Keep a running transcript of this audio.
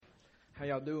How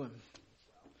y'all doing?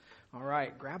 All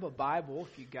right, grab a Bible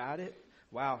if you got it.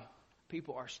 Wow,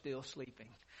 people are still sleeping.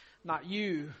 Not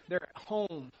you, they're at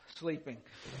home sleeping.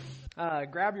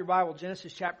 Grab your Bible.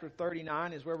 Genesis chapter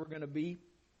 39 is where we're going to be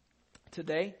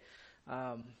today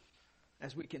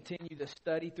as we continue to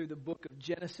study through the book of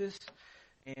Genesis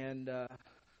and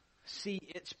see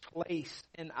its place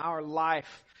in our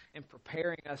life and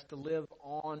preparing us to live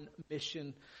on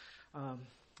mission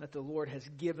that the Lord has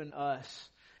given us,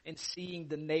 and seeing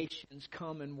the nations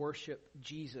come and worship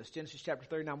Jesus. Genesis chapter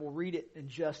 39, we'll read it in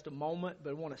just a moment, but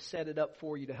I want to set it up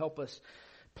for you to help us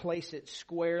place it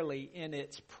squarely in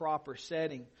its proper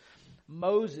setting.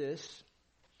 Moses,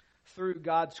 through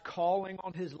God's calling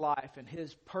on his life and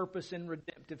his purpose in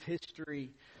redemptive history,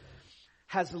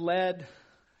 has led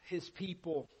his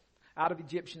people out of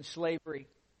Egyptian slavery.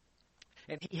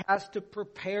 And he has to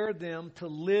prepare them to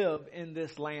live in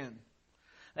this land.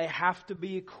 They have to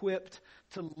be equipped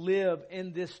to live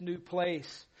in this new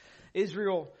place.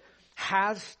 Israel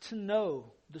has to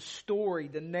know the story,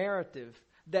 the narrative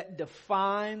that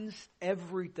defines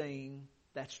everything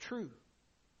that's true.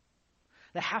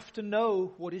 They have to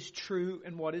know what is true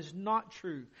and what is not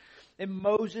true. And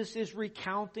Moses is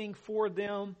recounting for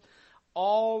them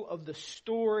all of the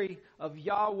story of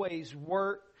Yahweh's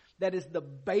work that is the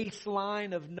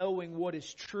baseline of knowing what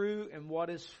is true and what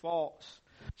is false.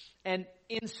 And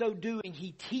in so doing,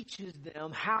 he teaches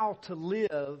them how to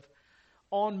live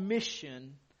on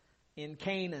mission in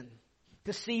Canaan.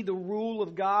 To see the rule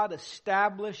of God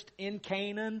established in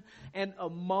Canaan and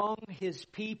among his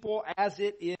people as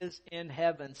it is in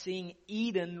heaven. Seeing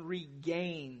Eden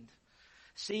regained.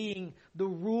 Seeing the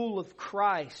rule of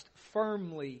Christ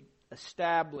firmly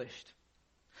established.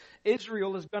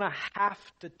 Israel is going to have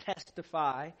to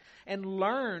testify and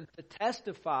learn to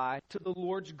testify to the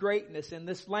Lord's greatness in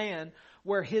this land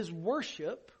where his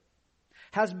worship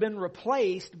has been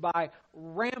replaced by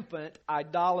rampant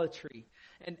idolatry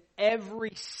and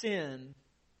every sin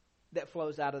that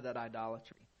flows out of that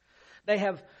idolatry. They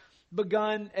have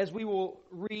begun, as we will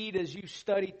read as you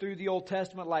study through the Old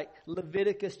Testament, like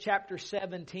Leviticus chapter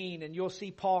 17, and you'll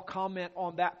see Paul comment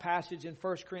on that passage in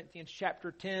 1 Corinthians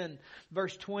chapter 10,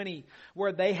 verse 20,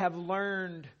 where they have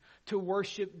learned to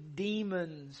worship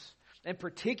demons, and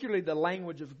particularly the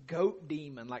language of goat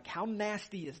demon. Like, how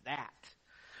nasty is that?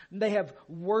 They have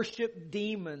worshiped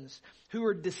demons who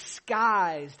are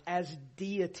disguised as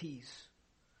deities.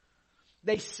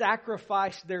 They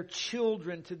sacrifice their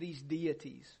children to these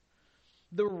deities.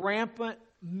 The rampant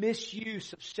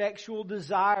misuse of sexual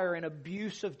desire and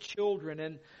abuse of children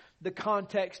in the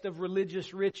context of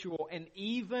religious ritual, and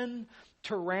even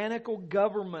tyrannical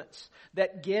governments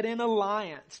that get in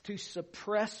alliance to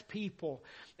suppress people.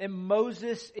 And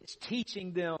Moses is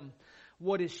teaching them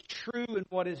what is true and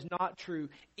what is not true,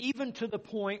 even to the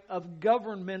point of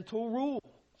governmental rule.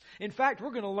 In fact,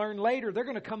 we're going to learn later, they're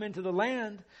going to come into the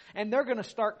land and they're going to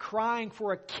start crying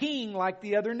for a king like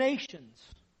the other nations.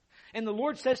 And the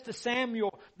Lord says to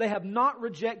Samuel, they have not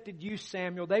rejected you,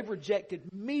 Samuel. They've rejected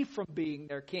me from being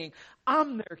their king.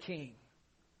 I'm their king.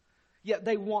 Yet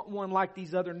they want one like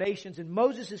these other nations. And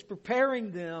Moses is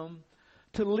preparing them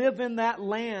to live in that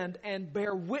land and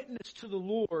bear witness to the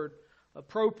Lord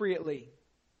appropriately.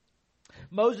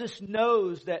 Moses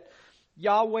knows that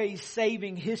Yahweh's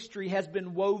saving history has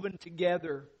been woven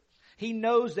together. He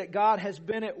knows that God has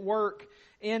been at work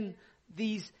in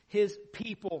his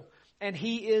people. And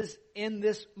he is in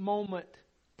this moment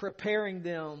preparing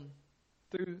them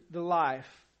through the life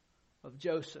of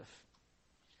Joseph.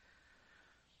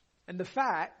 And the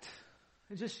fact,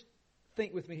 and just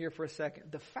think with me here for a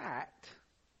second, the fact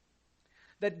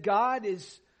that God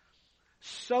is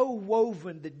so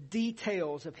woven the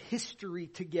details of history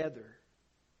together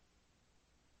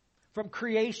from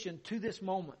creation to this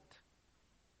moment,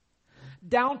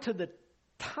 down to the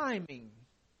timing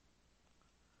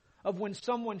of when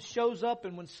someone shows up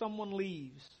and when someone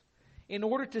leaves, in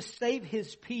order to save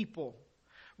his people,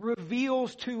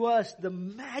 reveals to us the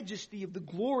majesty of the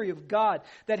glory of God,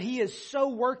 that he is so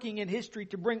working in history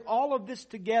to bring all of this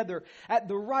together at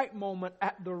the right moment,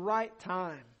 at the right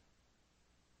time.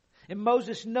 And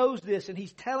Moses knows this, and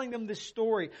he's telling them this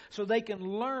story so they can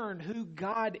learn who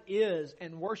God is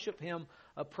and worship him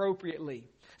appropriately.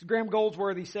 As Graham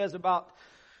Goldsworthy says about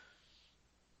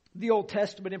the Old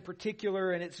Testament in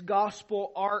particular and its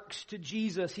gospel arcs to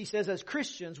Jesus, he says, as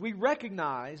Christians, we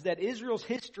recognize that Israel's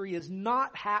history is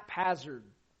not haphazard,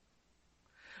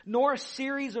 nor a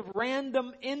series of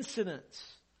random incidents,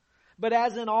 but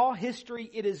as in all history,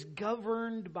 it is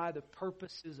governed by the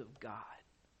purposes of God.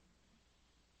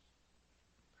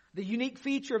 The unique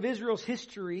feature of Israel's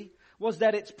history was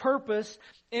that its purpose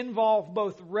involved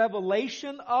both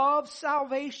revelation of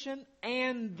salvation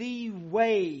and the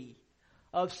way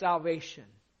of salvation.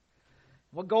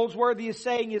 What Goldsworthy is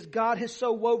saying is God has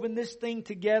so woven this thing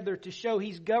together to show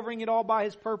He's governing it all by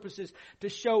His purposes to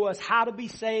show us how to be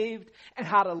saved and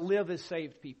how to live as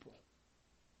saved people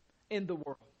in the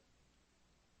world.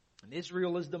 And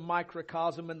Israel is the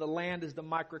microcosm and the land is the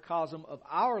microcosm of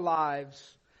our lives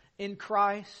in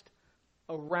Christ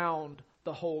around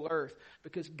the whole earth.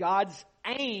 Because God's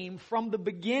aim from the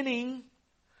beginning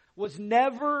was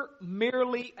never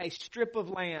merely a strip of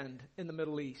land in the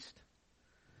Middle East.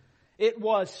 It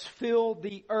was fill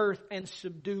the earth and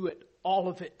subdue it, all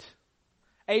of it.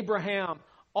 Abraham,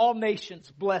 all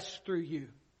nations blessed through you.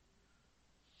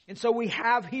 And so we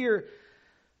have here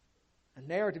a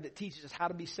narrative that teaches us how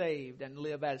to be saved and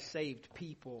live as saved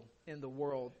people in the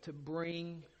world to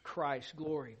bring Christ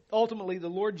glory. Ultimately, the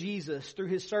Lord Jesus, through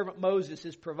His servant Moses,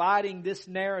 is providing this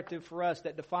narrative for us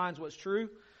that defines what's true,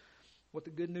 what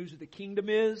the good news of the kingdom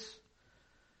is,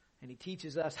 and He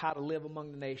teaches us how to live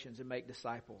among the nations and make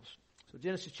disciples. So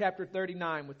Genesis chapter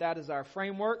 39, with that as our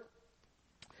framework,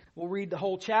 we'll read the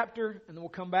whole chapter and then we'll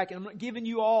come back. And I'm not giving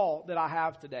you all that I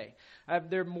have today.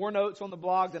 There are more notes on the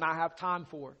blog than I have time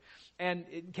for. And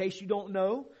in case you don't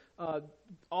know,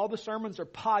 all the sermons are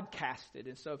podcasted.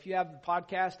 And so if you have the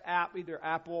podcast app, either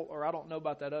Apple or I don't know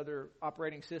about that other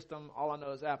operating system. All I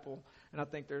know is Apple. And I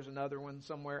think there's another one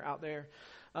somewhere out there.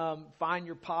 Find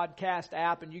your podcast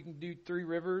app and you can do Three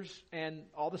Rivers and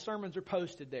all the sermons are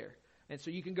posted there. And so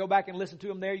you can go back and listen to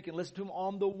them there. You can listen to them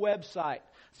on the website.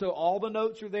 So all the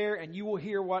notes are there and you will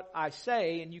hear what I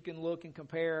say and you can look and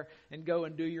compare and go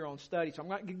and do your own study. So I'm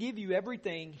not going to give you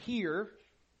everything here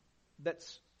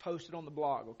that's posted on the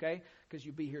blog, okay? Because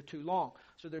you'll be here too long.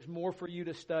 So there's more for you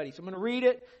to study. So I'm going to read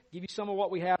it, give you some of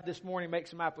what we have this morning, make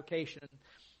some application,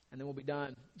 and then we'll be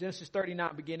done. Genesis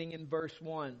 39, beginning in verse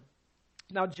 1.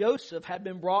 Now Joseph had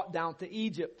been brought down to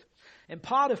Egypt. And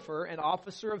Potiphar, an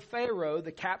officer of Pharaoh,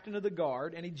 the captain of the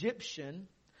guard, an Egyptian,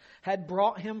 had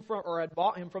bought him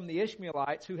from the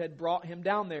Ishmaelites who had brought him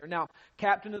down there. Now,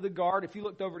 captain of the guard, if you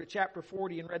looked over to chapter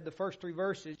 40 and read the first 3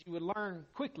 verses, you would learn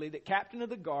quickly that captain of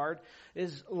the guard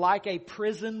is like a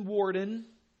prison warden.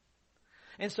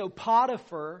 And so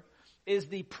Potiphar is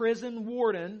the prison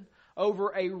warden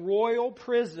over a royal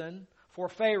prison for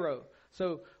Pharaoh.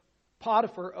 So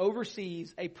Potiphar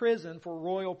oversees a prison for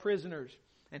royal prisoners.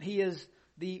 And he is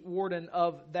the warden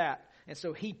of that. And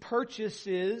so he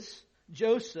purchases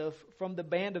Joseph from the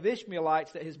band of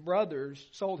Ishmaelites that his brothers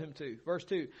sold him to. Verse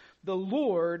 2. The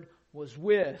Lord was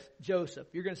with Joseph.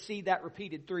 You're going to see that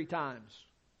repeated 3 times.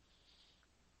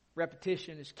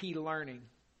 Repetition is key to learning.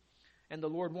 And the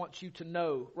Lord wants you to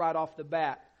know right off the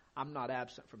bat, I'm not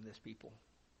absent from this, people.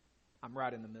 I'm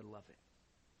right in the middle of it.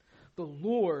 The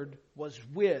Lord was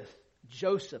with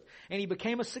Joseph, and he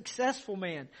became a successful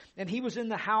man, and he was in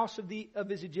the house of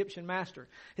his Egyptian master.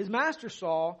 His master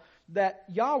saw that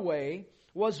Yahweh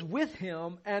was with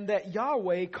him, and that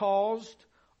Yahweh caused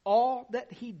all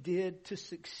that he did to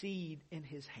succeed in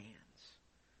his hands.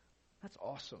 That's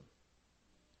awesome.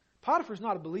 Potiphar's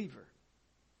not a believer.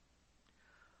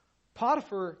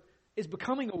 Potiphar is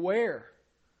becoming aware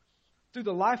through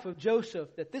the life of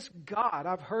Joseph that this God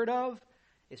I've heard of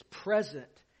is present,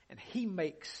 and he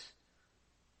makes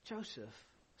Joseph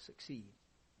succeed.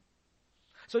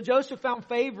 So Joseph found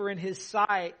favor in his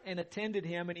sight and attended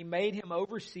him, and he made him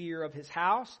overseer of his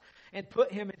house and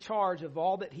put him in charge of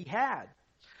all that he had.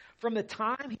 From the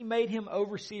time he made him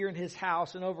overseer in his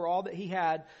house and over all that he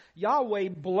had, Yahweh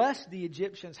blessed the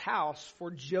Egyptian's house for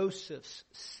Joseph's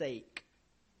sake.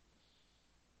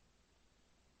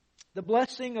 The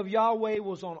blessing of Yahweh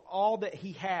was on all that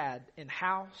he had in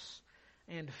house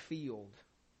and field.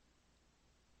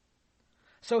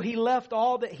 So he left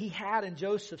all that he had in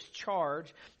Joseph's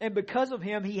charge, and because of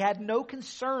him, he had no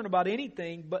concern about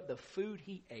anything but the food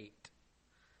he ate.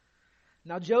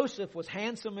 Now Joseph was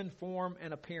handsome in form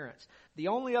and appearance. The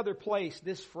only other place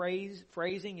this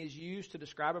phrasing is used to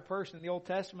describe a person in the Old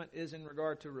Testament is in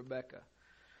regard to Rebekah.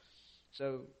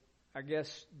 So I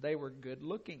guess they were good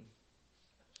looking.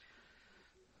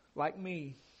 Like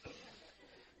me.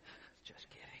 Just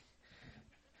kidding.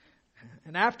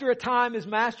 And after a time, his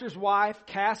master's wife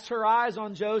cast her eyes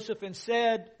on Joseph and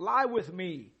said, "Lie with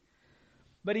me."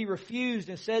 But he refused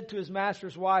and said to his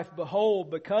master's wife,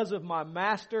 "Behold, because my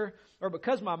master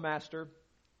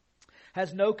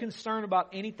has no concern about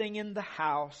anything in the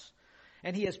house,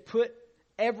 and he has put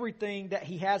everything that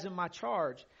he has in my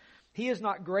charge. He is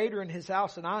not greater in his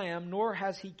house than I am, nor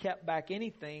has he kept back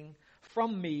anything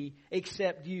from me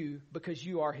except you, because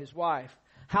you are his wife.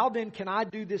 How then can I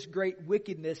do this great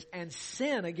wickedness and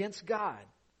sin against God?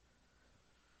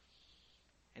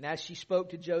 And as she spoke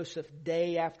to Joseph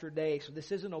day after day, so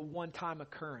this isn't a one-time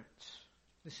occurrence.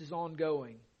 This is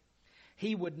ongoing.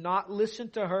 He would not listen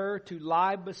to her to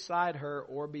lie beside her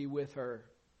or be with her.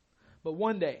 But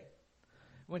one day,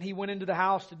 when he went into the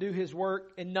house to do his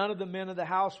work, and none of the men of the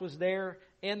house was there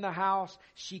in the house,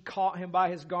 she caught him by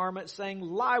his garment, saying,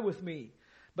 "Lie with me."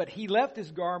 But he left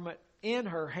his garment in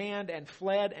her hand and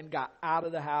fled and got out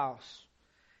of the house.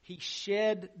 He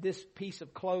shed this piece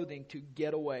of clothing to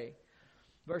get away.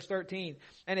 Verse 13,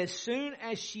 and as soon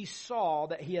as she saw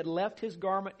that he had left his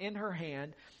garment in her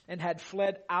hand and had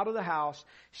fled out of the house,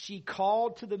 she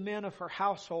called to the men of her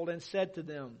household and said to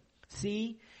them,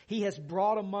 "See, he has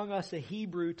brought among us a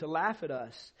Hebrew to laugh at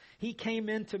us. He came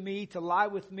in to me to lie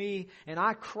with me, and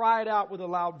I cried out with a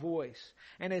loud voice.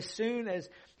 And as soon as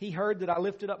he heard that I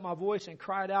lifted up my voice and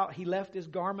cried out, he left his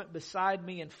garment beside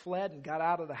me and fled and got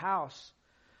out of the house."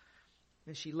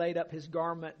 And she laid up his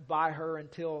garment by her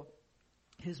until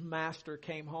his master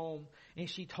came home, and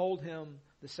she told him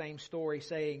the same story,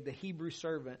 saying, "The Hebrew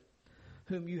servant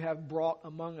whom you have brought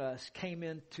among us came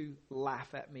in to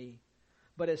laugh at me.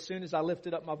 But as soon as I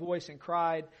lifted up my voice and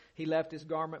cried, he left his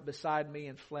garment beside me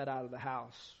and fled out of the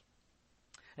house."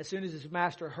 As soon as his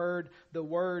master heard the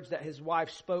words that his wife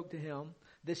spoke to him,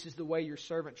 "This is the way your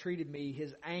servant treated me,"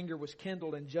 his anger was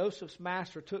kindled, and Joseph's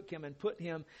master took him and put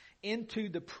him into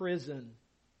the prison,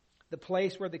 the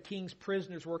place where the king's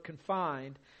prisoners were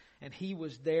confined, and he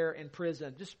was there in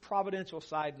prison. Just providential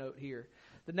side note here.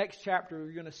 The next chapter,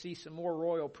 we're going to see some more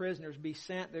royal prisoners be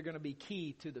sent. They're going to be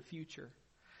key to the future.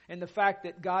 And the fact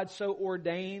that God so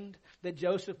ordained that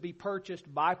Joseph be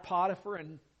purchased by Potiphar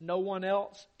and no one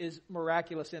else is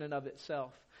miraculous in and of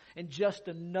itself. And just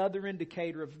another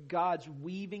indicator of God's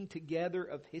weaving together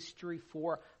of history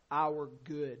for our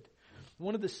good.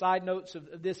 One of the side notes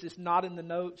of this is not in the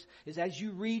notes, is as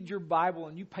you read your Bible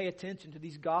and you pay attention to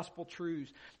these gospel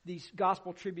truths, these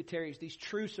gospel tributaries, these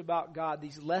truths about God,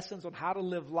 these lessons on how to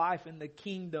live life in the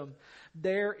kingdom,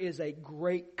 there is a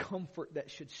great comfort that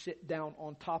should sit down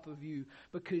on top of you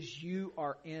because you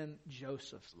are in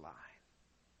Joseph's line.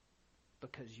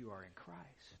 Because you are in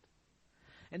Christ.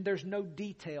 And there's no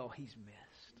detail he's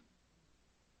missed.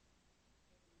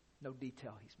 No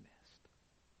detail he's missed.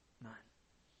 None.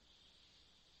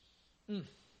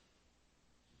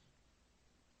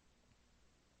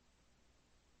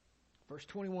 Verse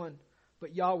 21,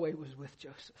 but Yahweh was with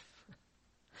Joseph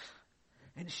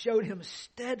and showed him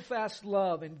steadfast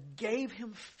love and gave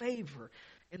him favor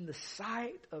in the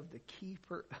sight of the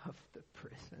keeper of the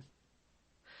prison.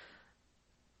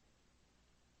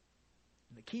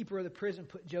 And the keeper of the prison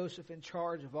put Joseph in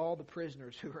charge of all the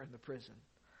prisoners who were in the prison.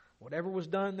 Whatever was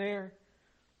done there,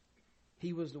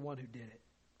 he was the one who did it.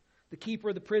 The keeper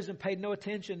of the prison paid no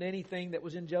attention to anything that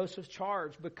was in Joseph's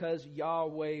charge because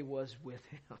Yahweh was with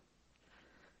him.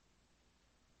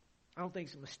 I don't think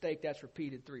it's a mistake that's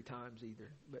repeated 3 times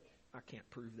either, but I can't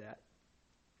prove that.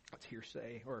 That's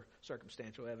hearsay or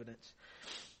circumstantial evidence.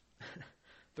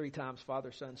 3 times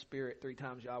Father, Son, Spirit, 3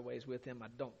 times Yahweh is with him. I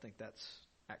don't think that's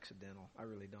accidental. I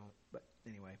really don't. But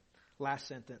anyway, last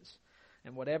sentence.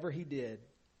 And whatever he did,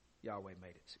 Yahweh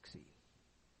made it succeed.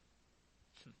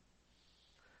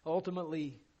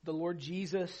 Ultimately, the Lord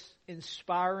Jesus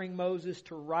inspiring Moses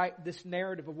to write this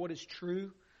narrative of what is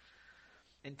true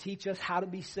and teach us how to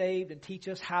be saved and teach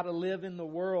us how to live in the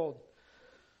world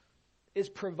is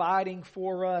providing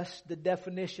for us the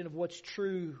definition of what's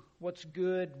true, what's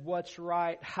good, what's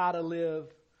right, how to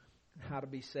live, and how to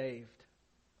be saved.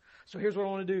 So here's what I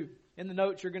want to do. In the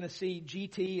notes, you're going to see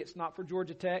GT. It's not for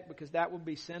Georgia Tech because that would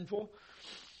be sinful.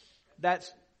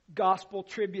 That's gospel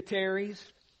tributaries.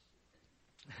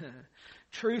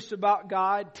 Truths about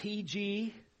God,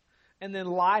 TG, and then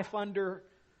life under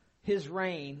his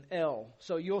reign, L.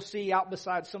 So you'll see out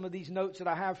beside some of these notes that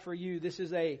I have for you, this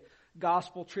is a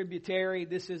gospel tributary,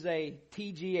 this is a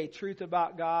TG, a truth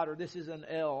about God, or this is an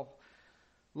L,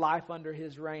 life under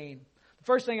his reign. The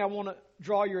first thing I want to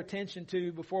draw your attention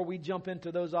to before we jump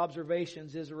into those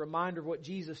observations is a reminder of what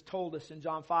Jesus told us in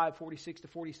John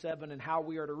 5:46-47 and how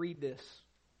we are to read this.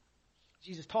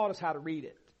 Jesus taught us how to read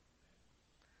it.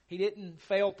 He didn't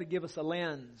fail to give us a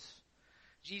lens.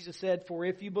 Jesus said, "For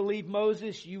if you believe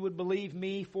Moses, you would believe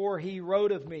me, for he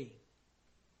wrote of me."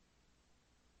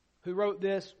 Who wrote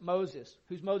this? Moses.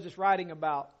 Who's Moses writing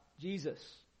about? Jesus.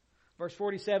 Verse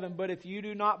 47, "But if you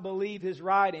do not believe his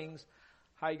writings,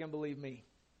 how are you going to believe me?"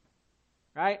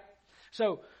 Right?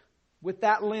 So, with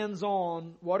that lens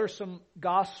on, what are some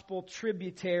gospel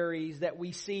tributaries that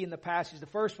we see in the passage? The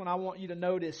first one I want you to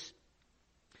notice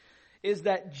is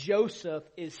that Joseph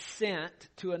is sent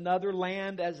to another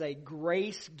land as a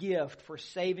grace gift for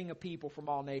saving a people from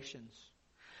all nations.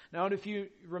 Now, I don't know if you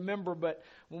remember, but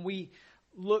when we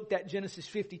looked at Genesis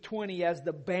 50:20 as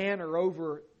the banner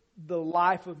over the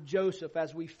life of Joseph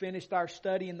as we finished our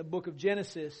study in the book of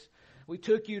Genesis, we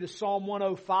took you to Psalm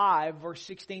 105, verse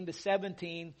 16 to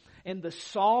 17, and the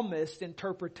psalmist's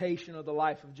interpretation of the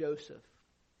life of Joseph.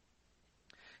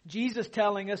 Jesus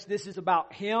telling us this is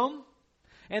about Him,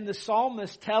 and the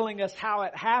psalmist telling us how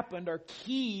it happened are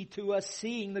key to us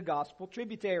seeing the gospel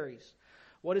tributaries.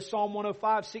 What does Psalm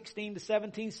 105, 16 to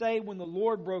 17 say? When the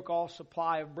Lord broke all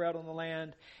supply of bread on the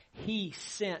land, He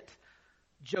sent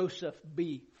Joseph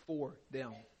before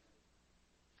them.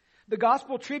 The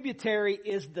gospel tributary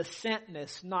is the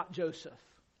sentness, not Joseph.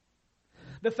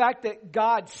 The fact that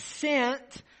God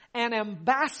sent an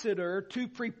ambassador to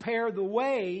prepare the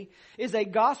way is a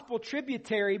gospel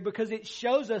tributary because it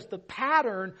shows us the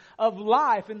pattern of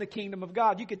life in the kingdom of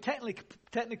God. You could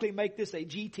technically make this a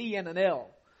GT and an L.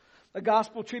 A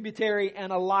gospel tributary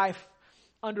and a life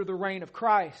under the reign of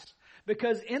Christ.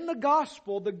 Because in the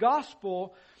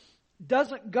gospel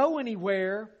doesn't go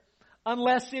anywhere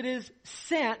unless it is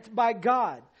sent by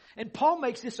God. And Paul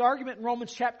makes this argument in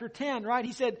Romans chapter 10, right?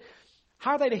 He said,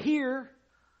 how are they to hear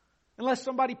unless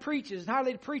somebody preaches? And how are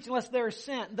they to preach unless they're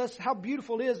sent? And thus how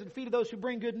beautiful it is at the feet of those who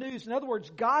bring good news. In other words,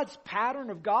 God's pattern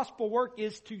of gospel work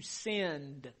is to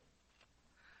send.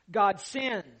 God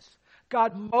sends.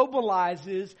 God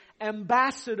mobilizes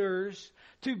ambassadors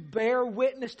to bear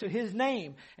witness to His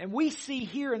name. And we see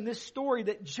here in this story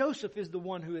that Joseph is the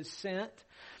one who is sent.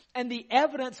 And the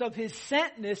evidence of his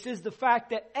sentness is the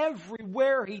fact that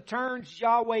everywhere he turns,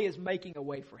 Yahweh is making a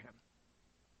way for him.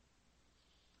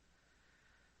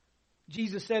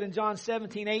 Jesus said in John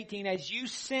 17:18, as you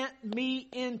sent me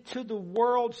into the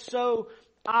world, so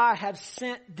I have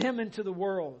sent them into the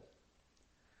world.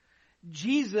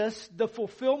 Jesus, the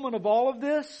fulfillment of all of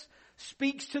this,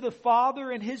 speaks to the Father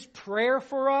in His prayer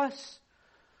for us,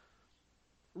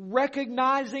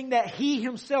 recognizing that He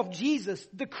Himself, Jesus,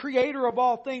 the Creator of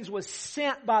all things, was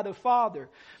sent by the Father.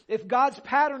 If God's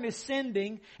pattern is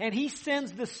sending, and He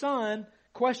sends the Son,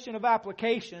 question of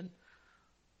application,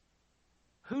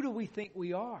 who do we think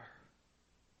we are?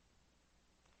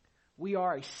 We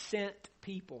are a sent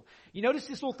people. You notice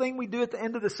this little thing we do at the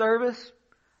end of the service?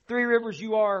 Three Rivers,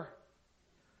 you are...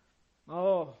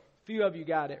 Oh, a few of you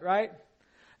got it, right?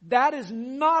 That is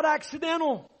not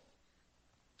accidental.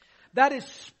 That is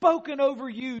spoken over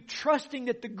you, trusting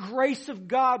that the grace of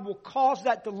God will cause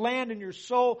that to land in your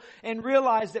soul, and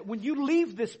realize that when you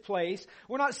leave this place,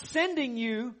 we're not sending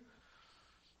you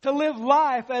to live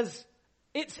life as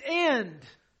its end,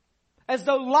 as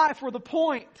though life were the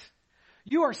point.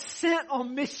 You are sent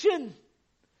on mission.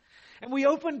 And we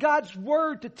open God's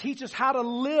Word to teach us how to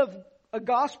live a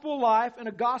gospel life in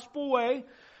a gospel way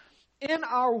in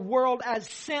our world as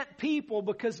sent people,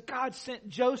 because God sent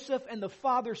Joseph and the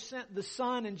Father sent the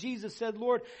Son, and Jesus said,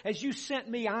 Lord, as you sent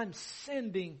me, I'm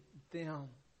sending them.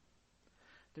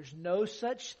 There's no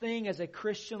such thing as a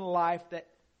Christian life that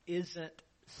isn't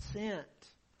sent.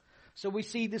 So we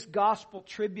see this gospel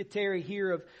tributary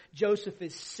here of Joseph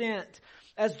is sent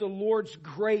as the Lord's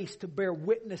grace to bear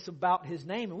witness about His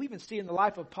name. And we even see in the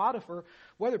life of Potiphar,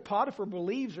 whether Potiphar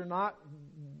believes or not,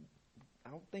 I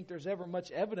don't think there's ever much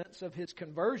evidence of his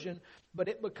conversion, but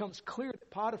it becomes clear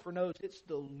that Potiphar knows it's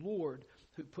the Lord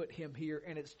who put him here,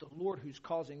 and it's the Lord who's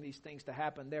causing these things to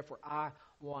happen. Therefore, I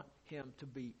want him to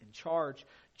be in charge.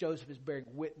 Joseph is bearing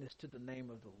witness to the name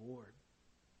of the Lord.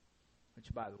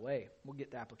 Which, by the way, we'll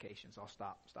get to applications. I'll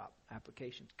stop.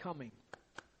 Applications coming.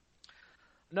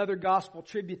 Another gospel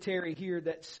tributary here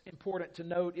that's important to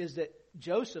note is that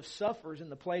Joseph suffers in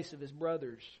the place of his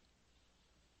brothers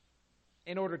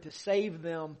in order to save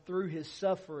them through his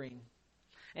suffering.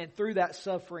 And through that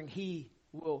suffering, he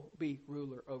will be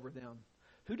ruler over them.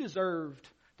 Who deserved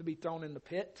to be thrown in the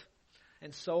pit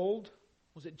and sold?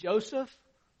 Was it Joseph?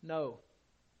 No.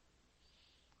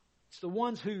 It's the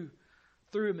ones who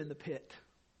threw him in the pit,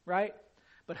 right?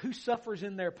 But who suffers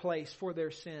in their place for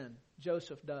their sin?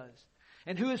 Joseph does.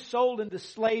 And who is sold into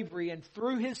slavery, and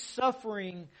through his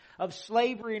suffering of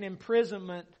slavery and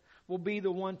imprisonment will be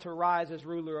the one to rise as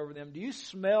ruler over them. Do you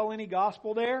smell any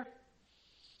gospel there?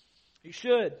 You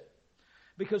should.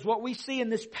 Because what we see in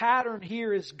this pattern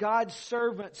here is God's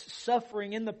servants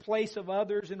suffering in the place of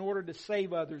others in order to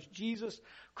save others. Jesus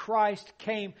Christ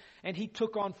came and He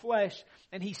took on flesh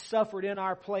and He suffered in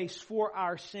our place for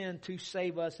our sin to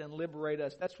save us and liberate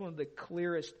us. That's one of the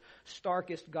clearest,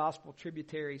 starkest gospel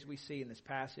tributaries we see in this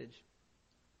passage.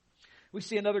 We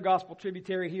see another gospel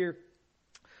tributary here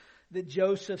that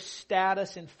Joseph's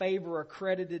status and favor are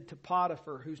credited to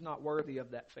Potiphar, who's not worthy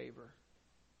of that favor.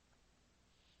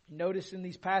 Notice in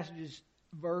these passages,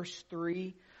 verse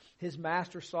 3, his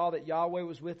master saw that Yahweh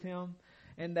was with him,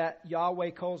 and that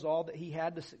Yahweh caused all that he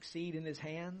had to succeed in his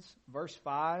hands. Verse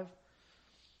 5,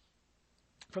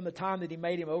 from the time that he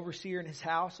made him overseer in his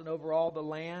house and over all the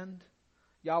land,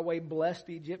 Yahweh blessed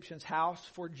the Egyptian's house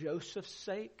for Joseph's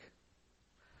sake.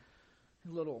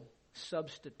 A little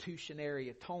substitutionary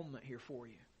atonement here for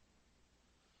you.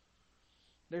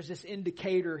 There's this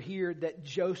indicator here that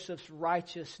Joseph's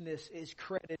righteousness is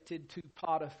credited to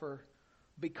Potiphar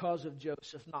because of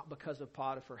Joseph, not because of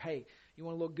Potiphar. Hey, you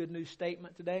want a little good news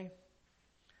statement today?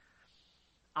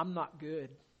 I'm not good.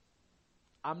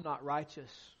 I'm not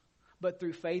righteous. But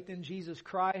through faith in Jesus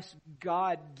Christ,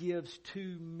 God gives to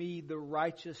me the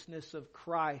righteousness of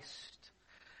Christ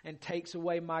and takes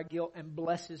away my guilt and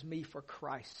blesses me for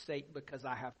Christ's sake because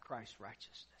I have Christ's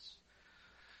righteousness.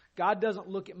 God doesn't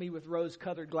look at me with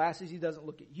rose-colored glasses. He doesn't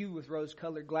look at you with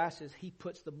rose-colored glasses. He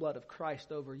puts the blood of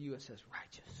Christ over you and says,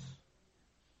 righteous.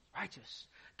 Righteous.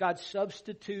 God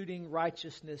substituting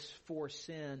righteousness for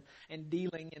sin and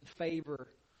dealing in favor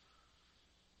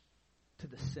to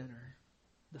the sinner.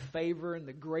 The favor and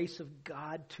the grace of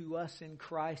God to us in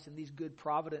Christ and these good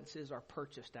providences are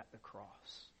purchased at the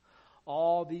cross.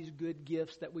 All these good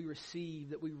gifts that we receive,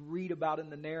 that we read about in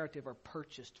the narrative, are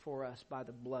purchased for us by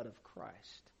the blood of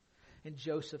Christ. And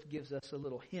Joseph gives us a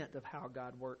little hint of how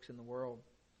God works in the world.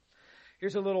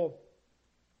 Here's a little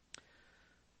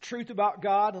truth about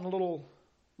God and a little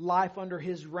life under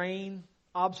his reign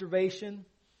observation.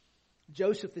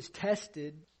 Joseph is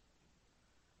tested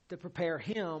to prepare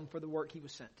him for the work he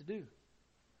was sent to do.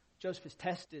 Joseph is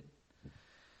tested.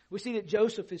 We see that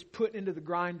Joseph is put into the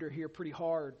grinder here pretty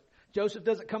hard. Joseph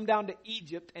doesn't come down to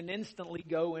Egypt and instantly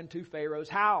go into Pharaoh's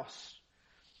house.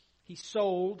 He's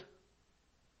sold.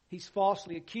 He's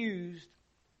falsely accused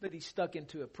that he's stuck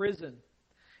into a prison.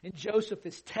 And Joseph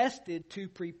is tested to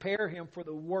prepare him for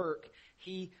the work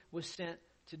he was sent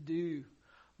to do.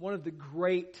 One of the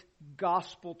great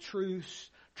gospel truths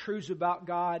about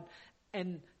God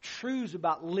and truths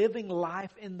about living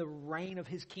life in the reign of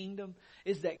his kingdom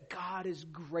is that God is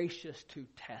gracious to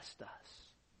test us.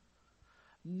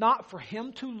 Not for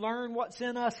him to learn what's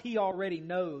in us, he already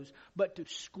knows, but to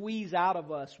squeeze out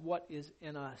of us what is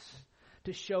in us,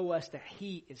 to show us that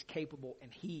he is capable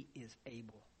and he is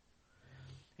able.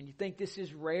 And you think this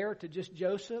is rare to just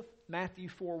Joseph? Matthew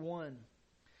 4:1.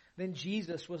 Then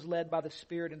Jesus was led by the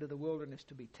Spirit into the wilderness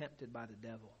to be tempted by the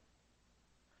devil.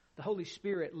 The Holy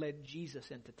Spirit led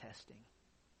Jesus into testing.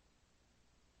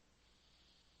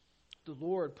 The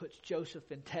Lord puts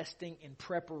Joseph in testing in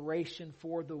preparation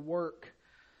for the work.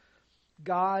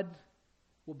 God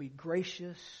will be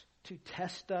gracious to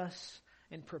test us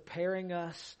in preparing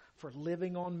us for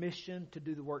living on mission to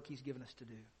do the work he's given us to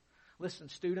do. Listen,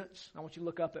 students, I want you to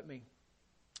look up at me.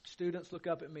 Students, look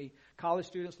up at me. College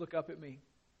students, look up at me.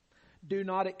 Do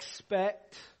not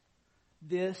expect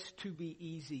this to be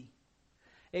easy.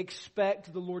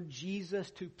 Expect the Lord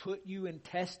Jesus to put you in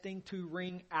testing to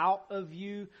wring out of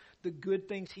you the good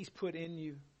things he's put in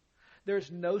you.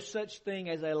 There's no such thing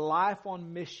as a life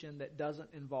on mission that doesn't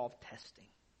involve testing.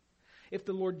 If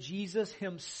the Lord Jesus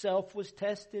himself was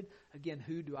tested, again,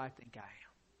 who do I think I am?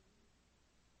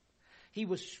 He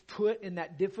was put in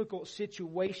that difficult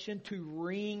situation to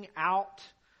wring out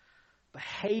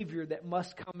behavior that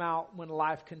must come out when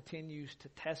life continues to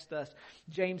test us.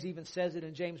 James even says it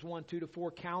in James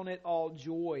 1:2-4, count it all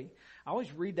joy. I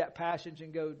always read that passage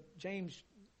and go, James,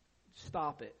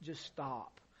 stop it. Just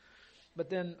stop. But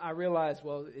then I realize,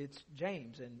 well, it's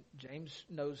James, and James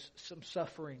knows some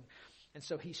suffering. And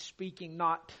so he's speaking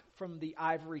not from the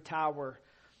ivory tower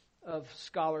of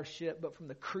scholarship, but from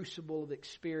the crucible of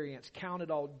experience. Count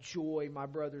it all joy, my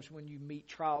brothers, when you meet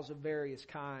trials of various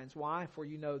kinds. Why? For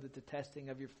you know that the testing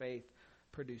of your faith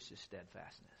produces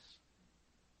steadfastness.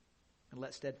 And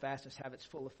let steadfastness have its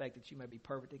full effect, that you may be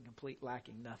perfect and complete,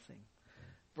 lacking nothing.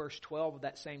 Verse 12 of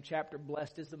that same chapter,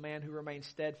 blessed is the man who remains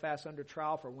steadfast under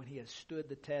trial, for when he has stood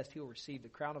the test, he will receive the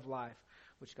crown of life,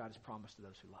 which God has promised to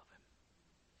those who love him.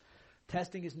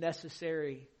 Testing is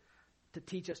necessary to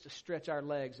teach us to stretch our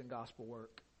legs in gospel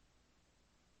work.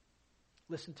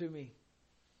 Listen to me.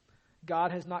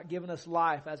 God has not given us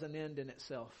life as an end in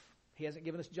itself. He hasn't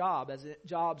given us jobs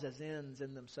as ends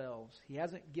in themselves. He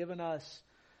hasn't given us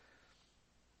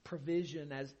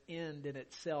provision as end in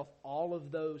itself. All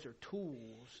of those are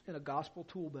tools in a gospel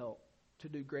tool belt to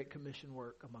do Great Commission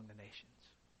work among the nations.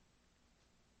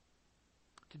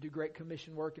 To do Great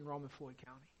Commission work in Roman Floyd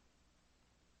County.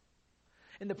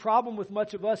 And the problem with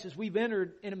much of us is we've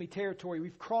entered enemy territory.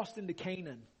 We've crossed into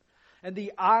Canaan. And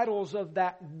the idols of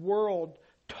that world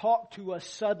talk to us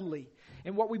subtly.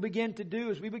 And what we begin to do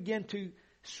is we begin to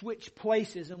switch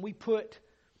places, and we put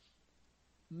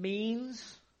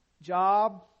means,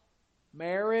 job,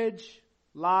 marriage,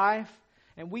 life,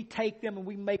 and we take them and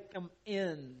we make them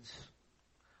ends.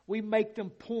 We make them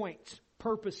points,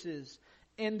 purposes,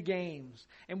 end games.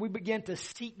 And we begin to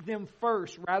seek them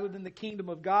first rather than the kingdom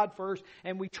of God first.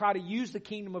 And we try to use the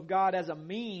kingdom of God as a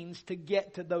means to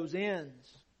get to those ends.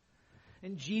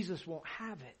 And Jesus won't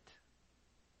have it.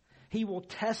 He will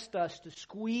test us to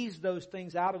squeeze those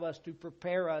things out of us to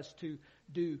prepare us to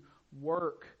do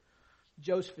work.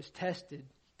 Joseph is tested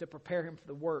to prepare him for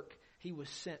the work he was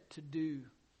sent to do.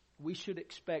 We should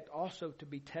expect also to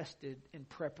be tested in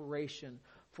preparation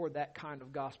for that kind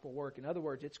of gospel work. In other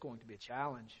words, it's going to be a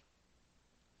challenge.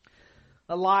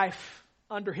 A life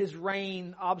under his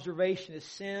reign observation is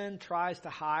sin tries to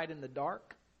hide in the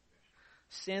dark.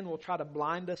 Sin will try to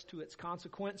blind us to its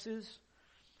consequences.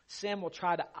 Sin will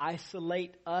try to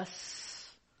isolate us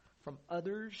from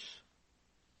others.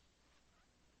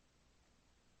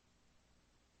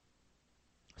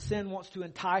 Sin wants to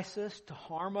entice us to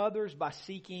harm others by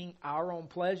seeking our own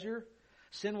pleasure.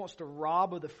 Sin wants to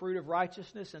rob of the fruit of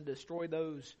righteousness and destroy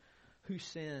those who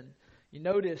sin. You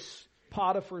notice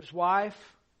Potiphar's wife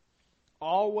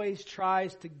always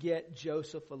tries to get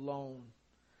Joseph alone.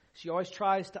 She always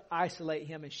tries to isolate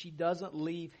him, and she doesn't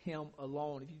leave him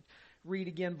alone. If you read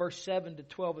again verse 7 to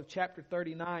 12 of chapter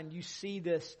 39, you see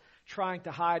this trying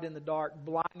to hide in the dark,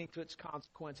 blinding to its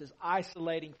consequences,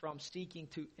 isolating from, seeking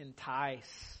to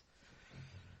entice.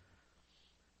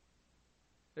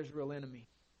 There's a real enemy.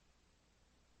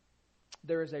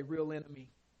 There is a real enemy.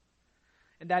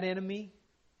 And that enemy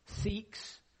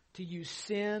seeks to use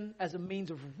sin as a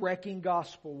means of wrecking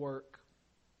gospel work.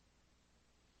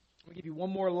 I'll give you one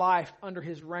more life under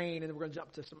his reign, and then we're going to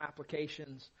jump to some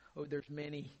applications. Oh, there's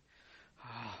many.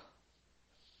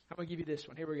 I'm going to give you this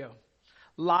one. Here we go.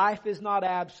 Life is not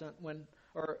absent when,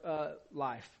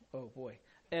 life. Oh boy.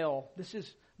 This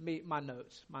is me, my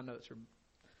notes. My notes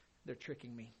they're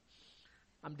tricking me.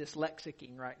 I'm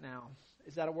dyslexicing right now.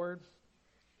 Is that a word?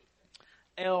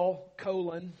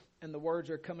 And the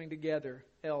words are coming together.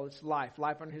 It's life.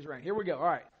 Life under his reign. Here we go. All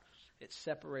right. It's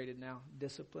separated now.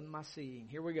 Discipline my seeing.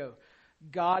 Here we go.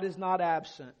 God is not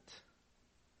absent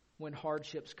when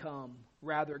hardships come.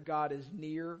 Rather, God is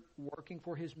near, working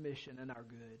for his mission and our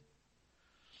good.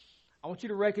 I want you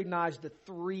to recognize the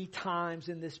 3 times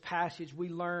in this passage we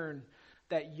learn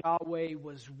that Yahweh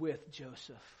was with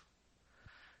Joseph.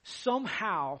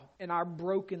 Somehow, in our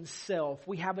broken self,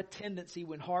 we have a tendency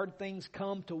when hard things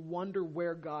come to wonder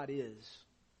where God is.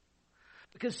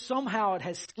 Because somehow it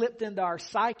has slipped into our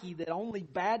psyche that only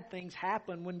bad things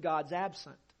happen when God's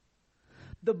absent.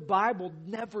 The Bible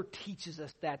never teaches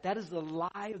us that. That is the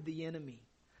lie of the enemy.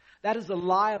 That is the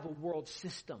lie of a world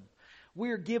system.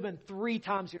 We are given 3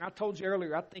 times here. I told you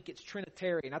earlier, I think it's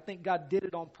Trinitarian. I think God did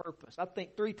it on purpose. I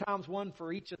think 3 times 1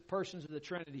 for each of the persons of the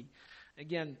Trinity.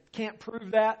 Again, can't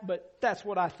prove that, but that's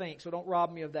what I think, so don't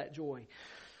rob me of that joy.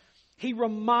 He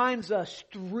reminds us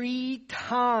 3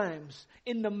 times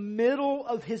in the middle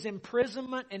of his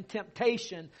imprisonment and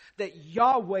temptation that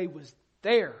Yahweh was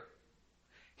there.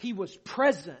 He was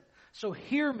present. So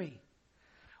hear me.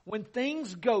 When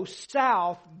things go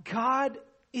south, God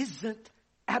isn't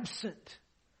absent.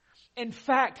 In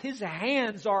fact, his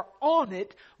hands are on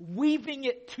it, weaving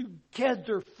it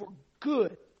together for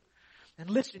good.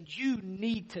 And listen, you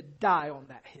need to die on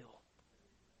that hill.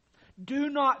 Do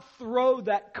not throw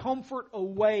that comfort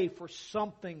away for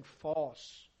something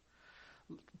false.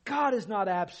 God is not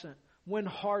absent when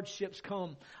hardships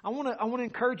come. I want to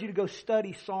encourage you to go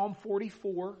study Psalm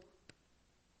 44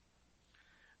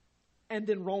 and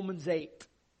then Romans 8.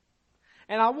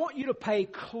 And I want you to pay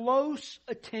close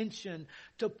attention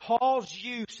to Paul's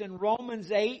use in Romans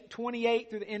 8:28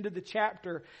 through the end of the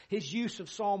chapter, his use of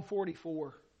Psalm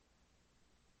 44.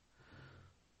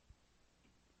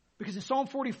 Because in Psalm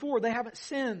 44, they haven't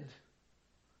sinned.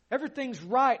 Everything's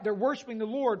right. They're worshiping the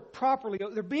Lord properly.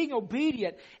 They're being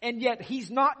obedient. And yet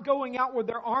he's not going out with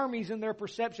their armies in their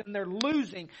perception. They're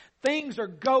losing. Things are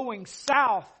going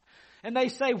south. And they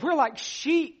say, we're like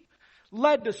sheep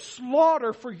led to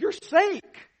slaughter for your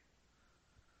sake.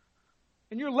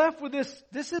 And you're left with this.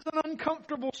 This is an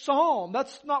uncomfortable psalm.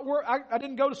 That's not where I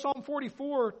didn't go to Psalm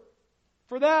 44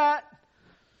 for that.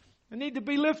 I need to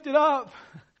be lifted up.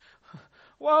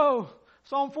 Whoa,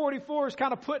 Psalm 44 is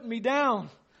kind of putting me down.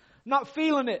 Not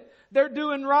feeling it. They're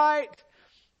doing right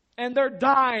and they're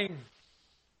dying.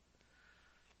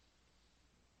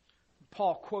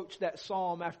 Paul quotes that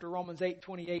psalm after Romans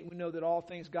 8:28. We know that all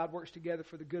things God works together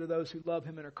for the good of those who love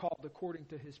Him and are called according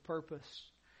to His purpose.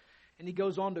 And he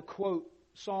goes on to quote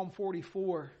Psalm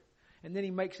 44. And then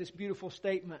he makes this beautiful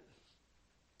statement.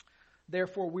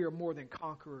 Therefore, we are more than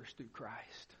conquerors through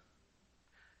Christ.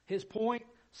 His point,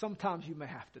 sometimes you may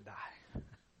have to die.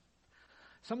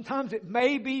 Sometimes it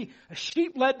may be a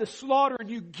sheep led to slaughter and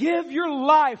you give your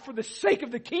life for the sake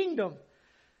of the kingdom.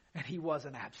 And He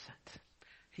wasn't absent.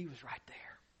 He was right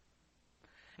there.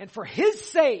 And for His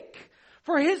sake,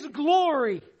 for His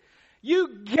glory,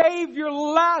 you gave your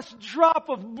last drop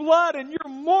of blood and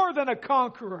you're more than a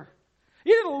conqueror.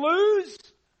 You didn't lose.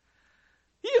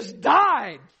 You just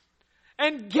died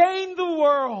and gained the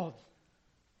world.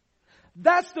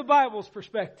 That's the Bible's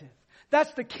perspective.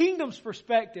 That's the kingdom's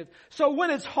perspective. So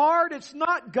when it's hard, it's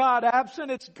not God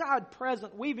absent, it's God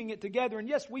present, weaving it together. And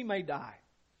yes, we may die.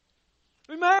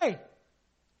 We may.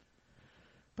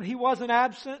 But He wasn't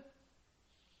absent.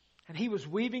 And He was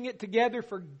weaving it together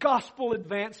for gospel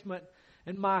advancement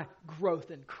and my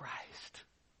growth in Christ.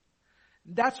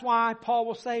 That's why Paul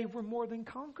will say we're more than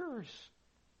conquerors.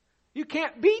 You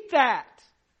can't beat that.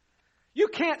 You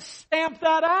can't stamp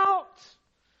that out.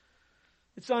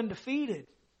 It's undefeated.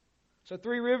 So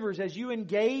Three Rivers, as you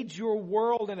engage your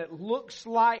world and it looks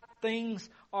like things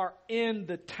are in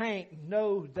the tank,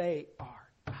 no, they are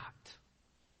not.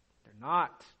 They're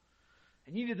not.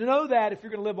 And you need to know that if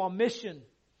you're going to live on mission.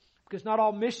 Because not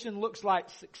all mission looks like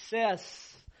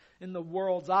success in the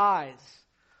world's eyes.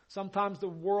 Sometimes the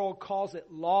world calls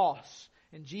it loss.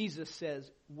 And Jesus says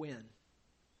win.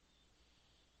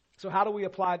 So how do we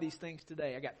apply these things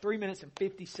today? I got 3 minutes and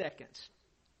 50 seconds.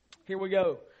 Here we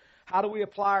go. How do we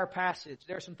apply our passage?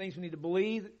 There are some things we need to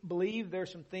believe. There are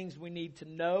some things we need to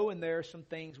know. And there are some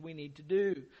things we need to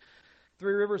do.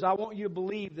 Three Rivers, I want you to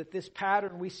believe that this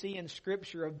pattern we see in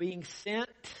Scripture of being sent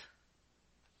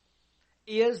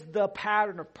is the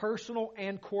pattern of personal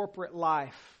and corporate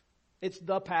life. It's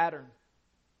the pattern.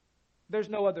 There's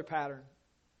no other pattern.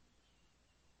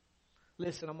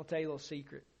 Listen, I'm going to tell you a little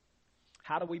secret.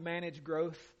 How do we manage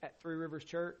growth at Three Rivers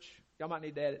Church? Y'all might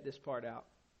need to edit this part out.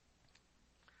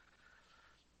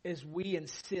 Is we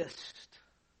insist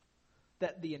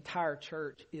that the entire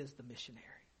church is the missionary.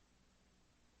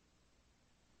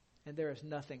 And there is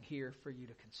nothing here for you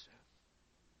to consume.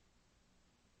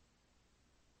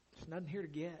 There's nothing here to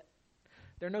get.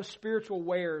 There are no spiritual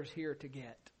wares here to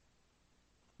get.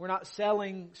 We're not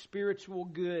selling spiritual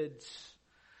goods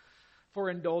for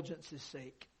indulgence's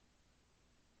sake.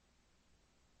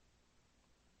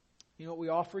 You know what we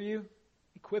offer you?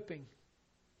 Equipping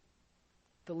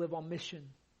to live on mission.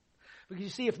 Because you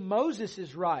see, if Moses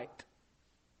is right,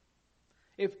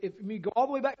 if you go all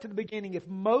the way back to the beginning, if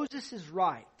Moses is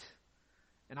right,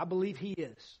 and I believe he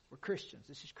is, we're Christians.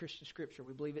 This is Christian Scripture.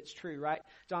 We believe it's true, right?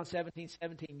 John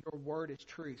 17:17, your word is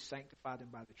true. Sanctify them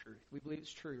by the truth. We believe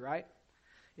it's true, right?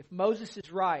 If Moses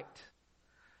is right,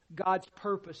 God's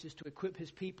purpose is to equip His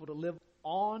people to live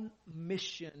on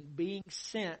mission, being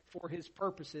sent for His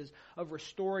purposes of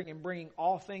restoring and bringing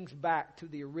all things back to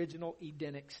the original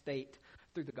Edenic state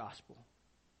through the gospel.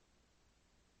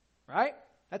 Right?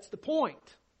 That's the point.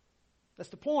 That's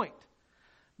the point.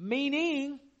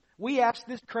 Meaning, we ask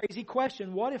this crazy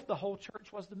question, what if the whole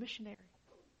church was the missionary?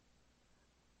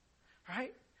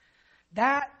 Right?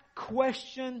 That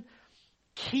question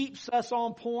keeps us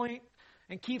on point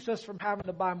and keeps us from having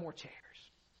to buy more chairs.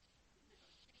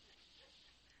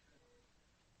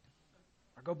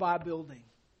 Or go buy a building.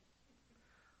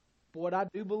 But what I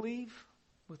do believe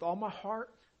with all my heart,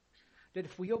 that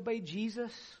if we obey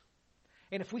Jesus,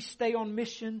 and if we stay on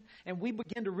mission, and we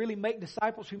begin to really make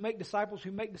disciples who make disciples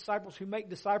who make disciples who make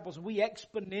disciples, and we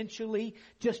exponentially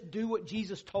just do what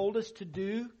Jesus told us to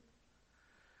do,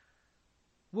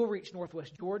 we'll reach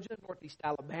Northwest Georgia, Northeast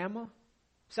Alabama,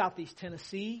 Southeast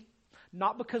Tennessee.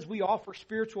 Not because we offer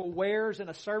spiritual wares and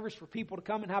a service for people to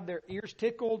come and have their ears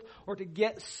tickled or to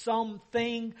get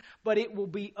something, but it will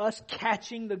be us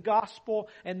catching the gospel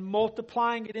and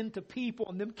multiplying it into people,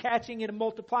 and them catching it and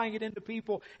multiplying it into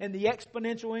people, and the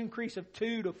exponential increase of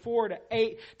 2 to 4 to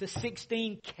 8 to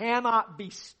 16 cannot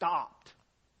be stopped.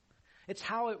 It's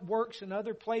how it works in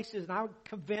other places, and I'm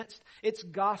convinced it's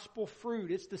gospel fruit.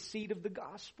 It's the seed of the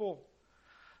gospel.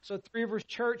 So Three Rivers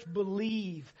Church,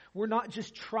 believe we're not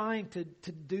just trying to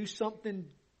do something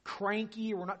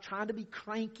cranky, or we're not trying to be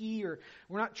cranky, or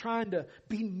we're not trying to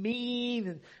be mean,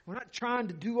 and we're not trying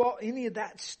to do any of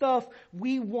that stuff.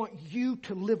 We want you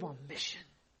to live on mission.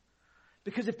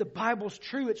 Because if the Bible's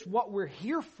true, it's what we're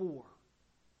here for.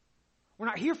 We're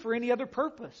not here for any other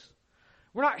purpose.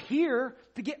 We're not here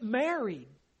to get married.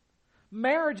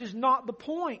 Marriage is not the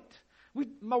point.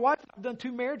 My wife and I have done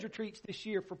 2 marriage retreats this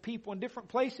year for people in different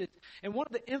places. And one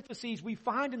of the emphases we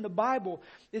find in the Bible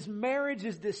is marriage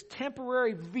is this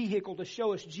temporary vehicle to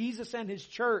show us Jesus and His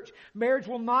church. Marriage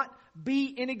will not be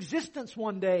in existence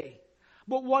one day.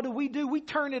 But what do? We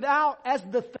turn it out as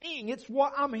the thing. It's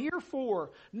what I'm here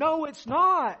for. No, it's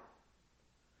not.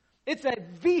 It's a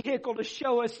vehicle to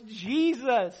show us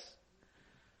Jesus.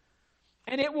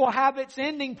 And it will have its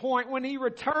ending point when He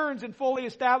returns and fully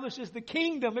establishes the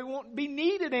kingdom. It won't be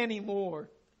needed anymore.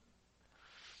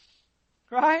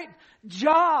 Right?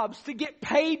 Jobs to get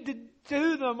paid to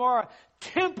do them are a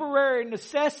temporary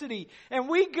necessity. And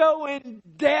we go in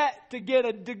debt to get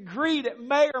a degree that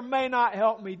may or may not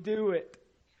help me do it.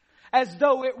 As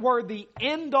though it were the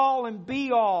end all and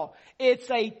be all. It's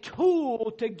a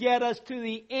tool to get us to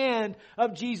the end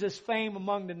of Jesus' fame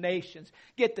among the nations.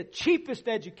 Get the cheapest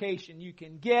education you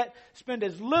can get. Spend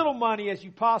as little money as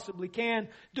you possibly can.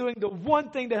 Doing the one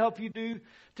thing to help you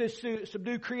to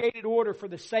subdue created order for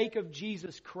the sake of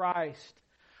Jesus Christ.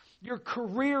 Your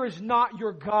career is not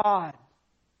your God.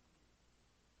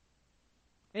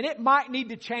 And it might need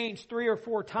to change 3 or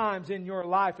 4 times in your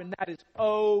life, and that is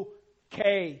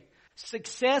okay.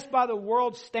 Success by the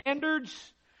world's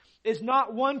standards is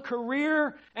not one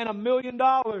career and $1 million.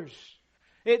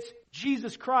 It's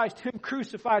Jesus Christ, Him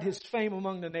crucified, His fame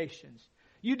among the nations.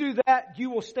 You do that, you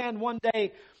will stand one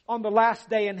day on the last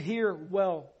day and hear,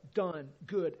 well done,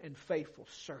 good and faithful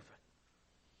servant.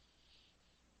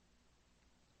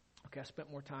 Okay, I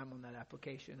spent more time on that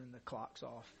application and the clock's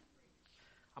off.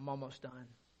 I'm almost done.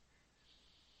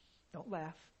 Don't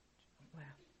laugh. Don't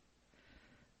laugh.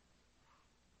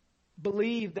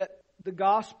 Believe that the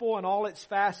gospel and all its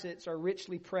facets are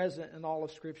richly present in all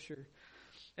of Scripture.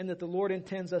 And that the Lord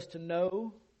intends us to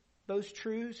know those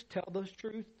truths, tell those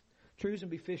truths,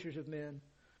 and be fishers of men.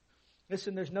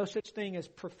 Listen, there's no such thing as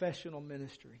professional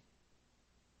ministry.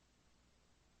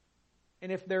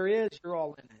 And if there is, you're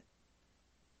all in it.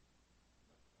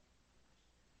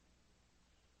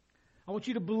 I want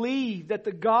you to believe that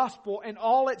the gospel and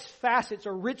all its facets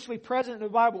are richly present in the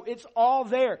Bible. It's all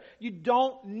there. You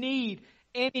don't need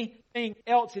anything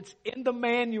else. It's in the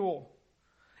manual.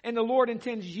 And the Lord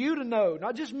intends you to know,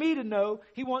 not just me to know.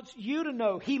 He wants you to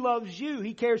know. He loves you.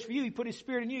 He cares for you. He put His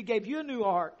Spirit in you. He gave you a new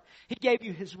heart. He gave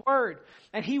you His Word.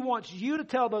 And He wants you to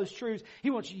tell those truths. He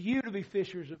wants you to be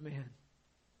fishers of men.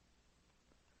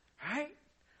 Right?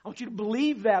 I want you to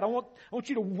believe that. I want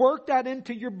you to work that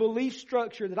into your belief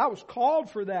structure that I was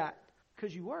called for that.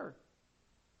 Because you were.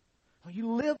 When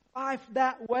you live life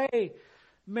that way,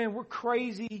 man, we're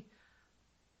crazy,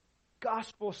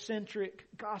 gospel-centric,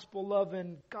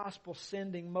 gospel-loving,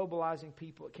 gospel-sending, mobilizing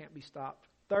people. It can't be stopped.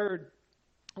 Third,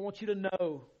 I want you to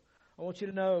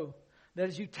know that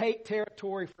as you take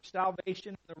territory for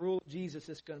salvation and the rule of Jesus,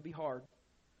 it's going to be hard.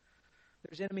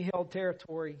 There's enemy-held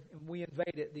territory, and we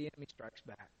invade it, the enemy strikes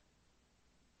back.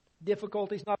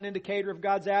 Difficulty is not an indicator of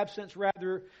God's absence.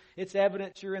 Rather, it's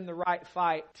evidence you're in the right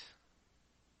fight.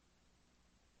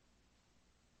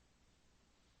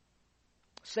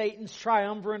 Satan's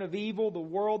triumvirate of evil, the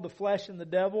world, the flesh, and the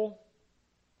devil,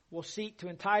 will seek to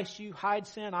entice you, hide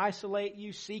sin, isolate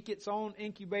you, seek its own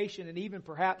incubation, and even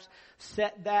perhaps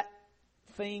set that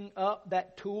thing up,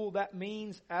 that tool, that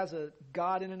means, as a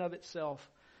God in and of itself.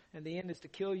 And the end is to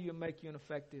kill you and make you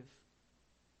ineffective.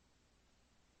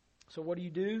 So what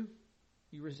do?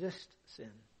 You resist sin.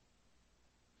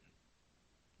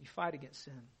 You fight against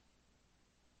sin.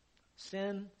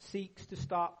 Sin seeks to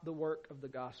stop the work of the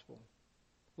gospel,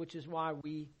 which is why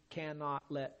we cannot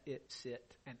let it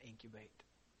sit and incubate.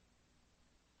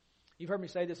 You've heard me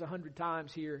say this 100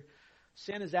 times here.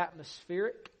 Sin is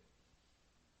atmospheric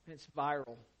and it's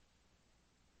viral.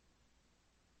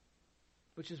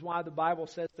 Which is why the Bible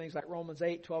says things like Romans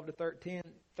 8, 12 to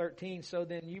 13. So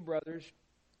then, brothers,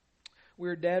 we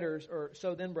are debtors,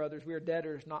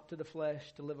 not to the flesh,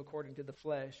 to live according to the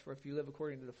flesh. For if you live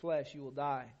according to the flesh, you will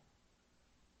die.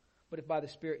 But if by the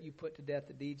Spirit you put to death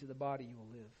the deeds of the body, you will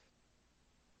live.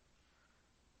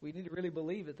 We need to really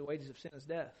believe that the wages of sin is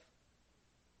death.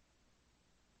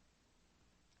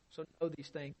 So know these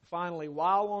things. Finally,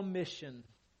 while on mission,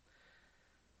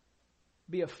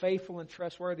 be a faithful and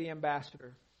trustworthy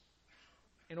ambassador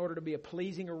in order to be a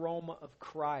pleasing aroma of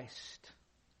Christ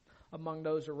among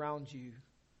those around you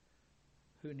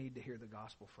who need to hear the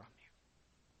gospel from you.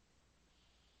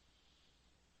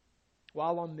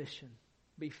 While on mission,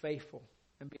 be faithful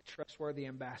and be a trustworthy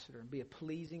ambassador and be a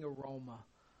pleasing aroma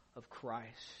of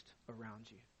Christ around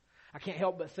you. I can't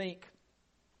help but think,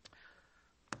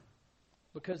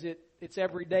 because it's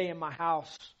every day in my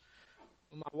house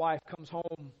when my wife comes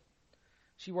home,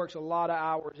 She works a lot of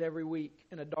hours every week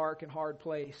in a dark and hard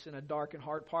place, in a dark and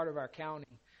hard part of our county.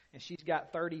 And she's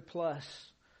got 30 plus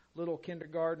little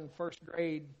kindergarten, first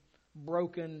grade,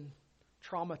 broken,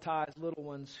 traumatized little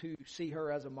ones who see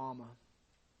her as a mama.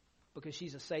 Because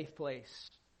she's a safe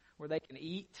place where they can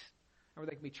eat and where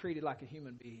they can be treated like a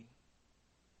human being.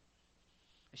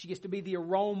 And she gets to be the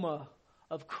aroma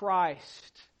of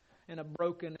Christ in a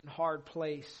broken and hard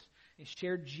place. And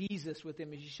share Jesus with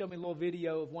them. And she showed me a little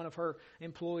video of one of her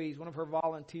employees, one of her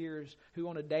volunteers, who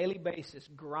on a daily basis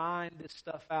grind this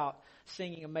stuff out,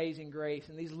 singing Amazing Grace.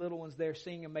 And these little ones there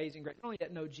singing Amazing Grace, not only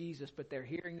yet know Jesus, but they're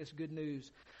hearing this good news.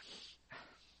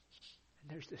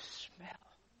 And there's this smell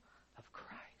of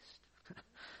Christ.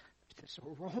 There's this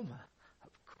aroma of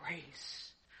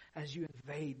grace as you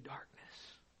invade darkness.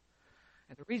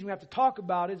 And the reason we have to talk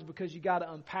about it is because you got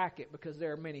to unpack it, because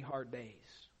there are many hard days.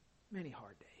 Many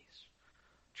hard days.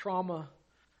 Trauma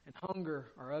and hunger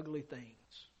are ugly things.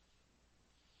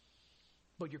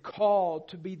 But you're called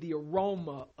to be the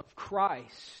aroma of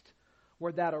Christ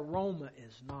where that aroma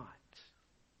is not.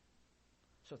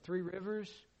 So Three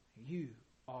Rivers, you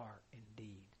are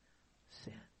indeed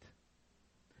sent.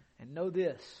 And know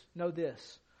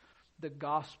this, the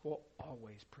gospel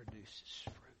always produces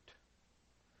fruit.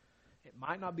 It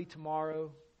might not be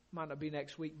tomorrow, might not be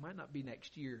next week, might not be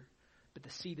next year, but the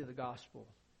seed of the gospel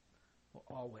will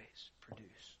always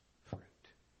produce fruit.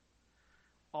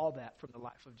 All that from the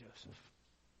life of Joseph.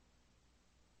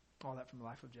 All that from the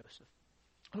life of Joseph.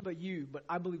 I don't know about you, but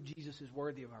I believe Jesus is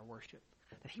worthy of our worship.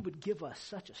 That He would give us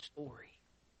such a story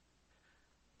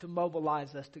to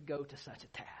mobilize us to go to such a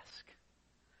task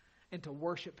and to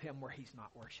worship Him where He's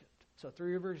not worshipped. So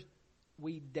Three Rivers,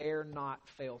 we dare not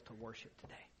fail to worship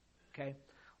today. Okay?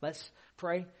 Let's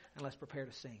pray and let's prepare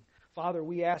to sing. Father,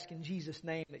 we ask in Jesus'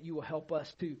 name that you will help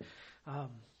us to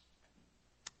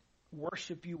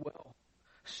worship you well,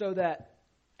 so that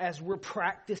as we're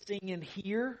practicing in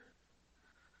here,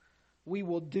 we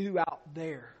will do out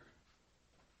there.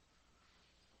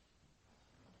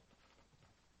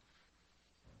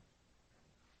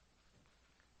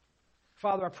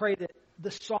 Father, I pray that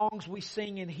the songs we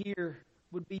sing in here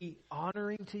would be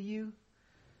honoring to you,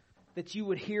 that you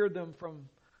would hear them from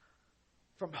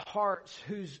hearts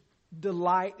whose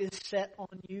delight is set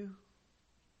on you,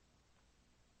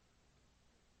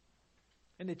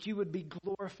 and that you would be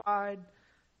glorified,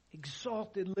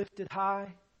 exalted, lifted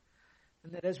high,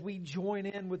 and that as we join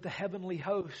in with the heavenly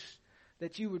hosts,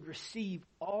 that you would receive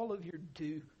all of your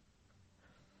due,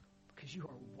 because you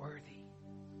are worthy.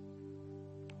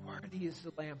 Worthy is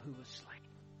the Lamb who was slain.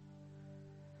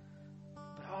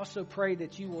 But I also pray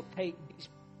that you will take these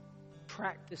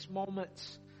practice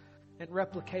moments and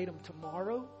replicate them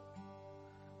tomorrow,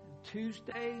 and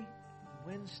Tuesday, and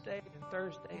Wednesday, and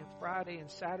Thursday, and Friday, and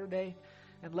Saturday,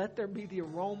 and let there be the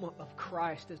aroma of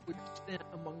Christ as we are sent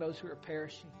among those who are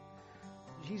perishing.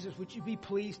 Jesus, would you be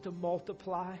pleased to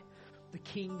multiply the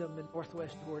kingdom in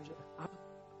Northwest Georgia?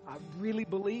 I really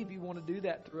believe you want to do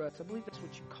that through us. I believe that's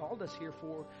what you called us here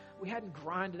for. We hadn't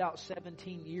grinded out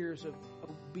 17 years of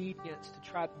obedience to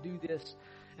try to do this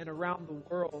and around the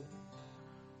world.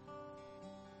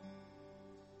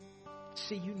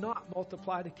 See you not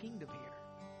multiply the kingdom here.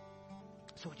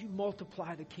 So would you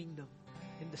multiply the kingdom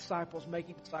in disciples,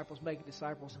 making disciples, making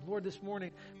disciples. And Lord, this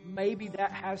morning, maybe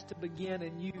that has to begin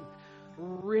in you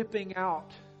ripping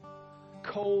out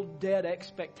cold, dead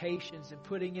expectations and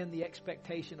putting in the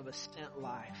expectation of a sent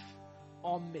life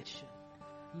on mission,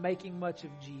 making much of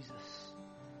Jesus,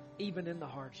 even in the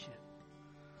hardship.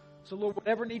 So Lord,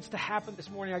 whatever needs to happen this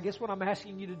morning, I guess what I'm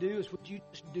asking you to do is, would you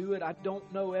just do it? I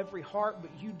don't know every heart,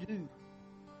 but you do.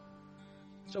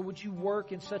 So would you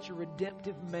work in such a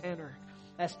redemptive manner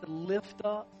as to lift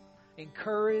up,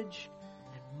 encourage,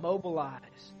 and mobilize,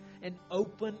 and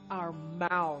open our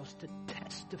mouths to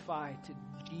testify to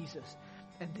Jesus.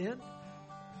 And then,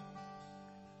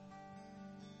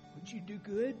 would you do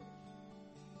good?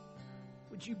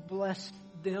 Would you bless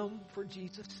them for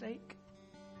Jesus' sake?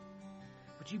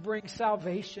 Would you bring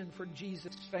salvation for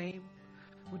Jesus' fame?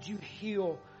 Would you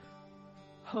heal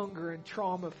hunger and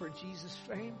trauma for Jesus'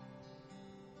 fame?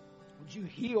 Would you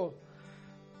heal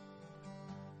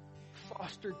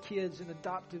foster kids and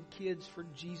adoptive kids for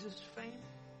Jesus' fame?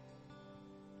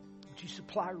 Would you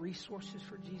supply resources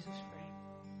for Jesus' fame?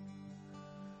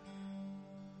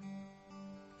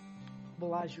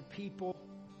 Mobilize your people.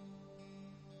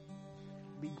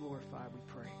 Be glorified, we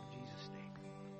pray.